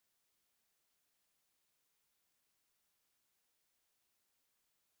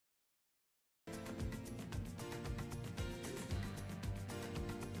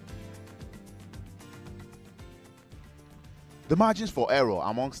The margins for error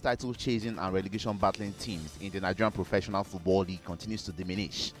amongst title-chasing and relegation-battling teams in the Nigerian Professional Football League continues to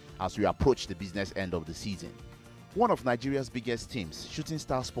diminish as we approach the business end of the season. One of Nigeria's biggest teams, Shooting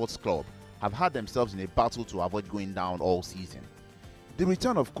Stwrs Sports Club, have had themselves in a battle to avoid going down all season. The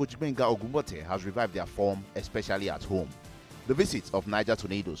return of Coach Benga Ogumbote has revived their form, especially at home. The visit of Niger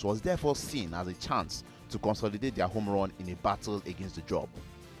Tornadoes was therefore seen as a chance to consolidate their home run in a battle against the drop.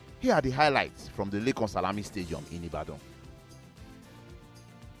 Here are the highlights from the Lekan Salami Stadium in Ibadan.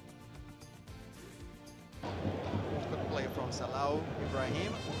 Good play from Salau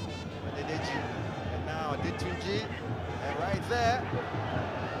Ibrahim, and now Ditunji, and right there,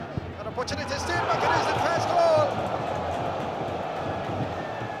 an opportunity still, but it is the first goal.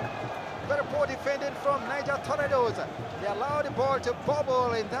 Very poor defending from Niger Tornadoes. They allowed the ball to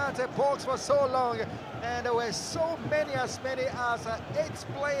bubble in that box for so long, and there were so many as 8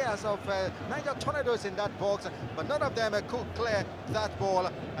 players of Niger Tornadoes in that box, but none of them could clear that ball.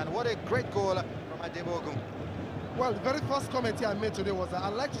 And what a great goal from Adebogun. Well, the very first comment here I made today was that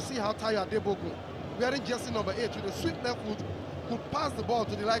I'd like to see how Tayo Adebogun, wearing jersey number 8 with a sweet left foot, could pass the ball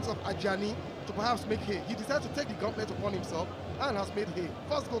to the likes of Ajani to perhaps make hay. He decided to take the gauntlet upon himself and has made hay.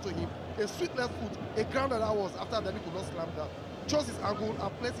 First goal to him, a sweet left foot, a ground that was after Adani could not slam down. Chose his angle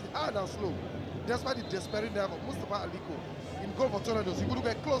and placed it hard and slow. Despite the desperate nerve of Mustafa Aliko in goal for Tornadoes, he couldn't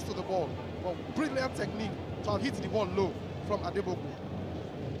get close to the ball. But brilliant technique to have hit the ball low from Adebogun.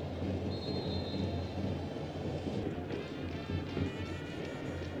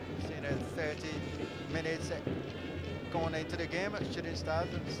 30 minutes going into the game. Shooting Stwrs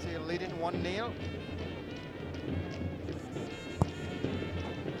still leading 1-0.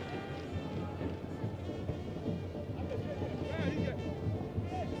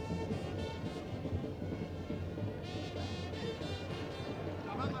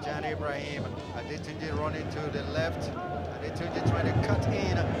 Jan Ibrahim, Adetunji running to the left. Adetunji trying to cut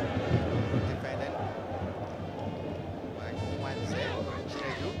in. Defending.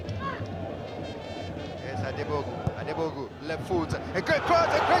 Adebogu, left foot, a great cross,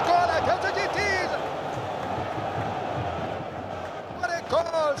 a great goal, Adetunji it is! What a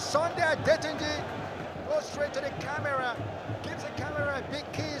goal, Sunday Adetunji goes straight to the camera, gives the camera big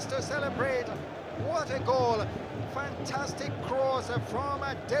keys to celebrate. What a goal, fantastic cross from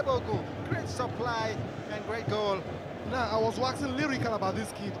Adebogu, great supply and great goal. Now, I was waxing lyrical about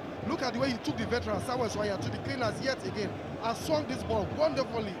this kid. Look at the way he took the veteran Samuel Swaya to the cleaners yet again and swung this ball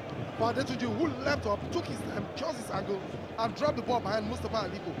wonderfully. But Adetunji, who leapt up, took his time, chose his angle, and dropped the ball behind Mustafa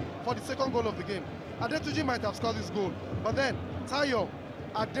Aliko for the second goal of the game. Adetunji might have scored this goal, but then Tayo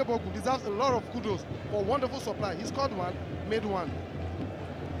Adebogun deserves a lot of kudos for wonderful supply. He scored one, made one.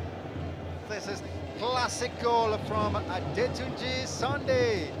 This is classic goal from Adetunji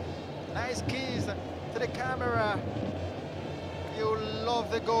Sunday. Nice keys to the camera. You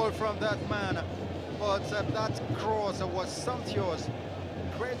love the goal from that man, but that cross was sumptuous.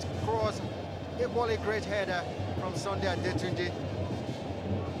 Great cross, equally great header from Sunday Adetunji.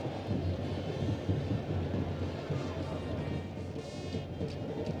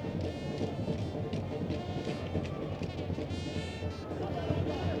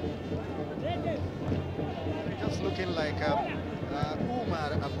 Just looking like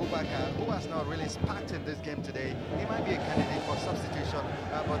Umar Abubakar, who has not really sparked in this game today. He might be a candidate for substitution,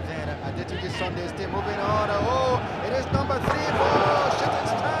 but then Adetunji Sunday still moving on. Oh, it is number 3 for Shooting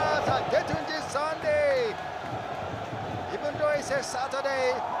Stwrs, Adetunji Sunday. Even though it's a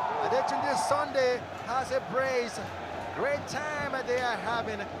Saturday, Adetunji Sunday has a brace. Great time they are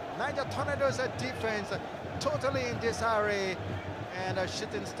having. Niger Tornadoes defense totally in disarray, and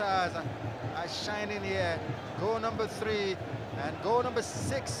Shooting Stwrs are shining here. Goal number 3. And goal number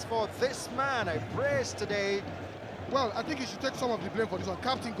 6 for this man, a brace today. Well, I think he should take some of the blame for this one.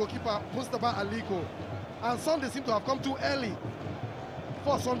 Captain goalkeeper Mustafa Aliko. And Sunday seemed to have come too early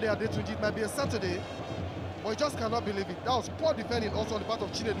for Sunday Adetunji. It might be a Saturday, but you just cannot believe it. That was poor defending also on the part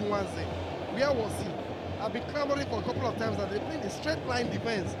of Chinedu Nwanze. Where was he? I've been clamoring for a couple of times that they're playing a straight line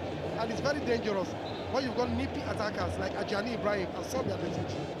defense, and it's very dangerous when you've got nippy attackers like Ajani Ibrahim and Sunday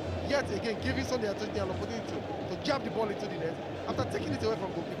Adetunji. Yet again, giving Sunday Adetunji an opportunity to jab the ball into the net after taking it away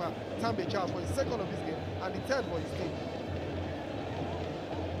from goalkeeper Tambe Charles for his second of his game and the third for his team.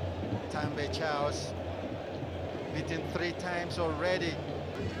 Tambe Charles beaten 3 times already.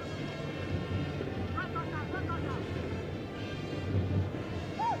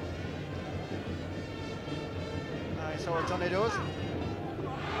 Nice for Tornadoes.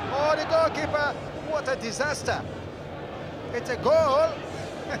 Oh, the goalkeeper! What a disaster! It's a goal.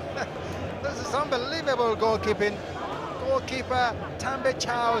 This is unbelievable goalkeeping. Goalkeeper Tambe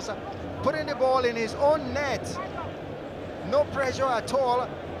Charles putting the ball in his own net. No pressure at all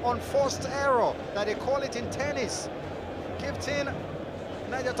on forced error, that they call it in tennis. Gifting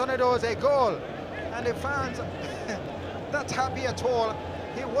Niger Tornadoes a goal, and the fans not happy at all.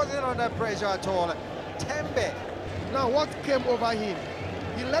 He wasn't under pressure at all. Tembe. Now what came over him?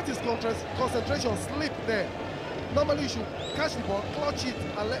 He let his concentration slip there. Normally you should catch the ball, clutch it,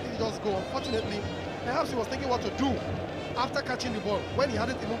 and let it just go. Unfortunately, perhaps he was thinking what to do after catching the ball when he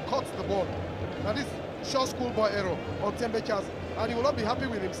hadn't even caught the ball. Now this short schoolboy error on Tembe Charles, and he will not be happy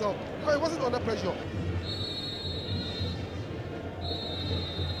with himself because he wasn't under pressure.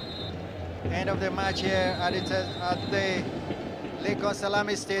 End of the match here at the Lekan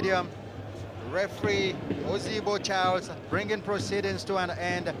Salami Stadium. Referee Ozibo Charles bringing proceedings to an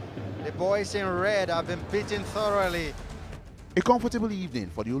end. The boys in red have been beaten thoroughly. A comfortable evening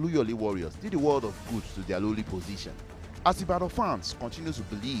for the Oluyole Warriors did the world of good to their lowly position, as the Ibadan fans continue to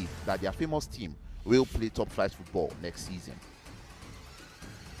believe that their famous team will play top-flight football next season.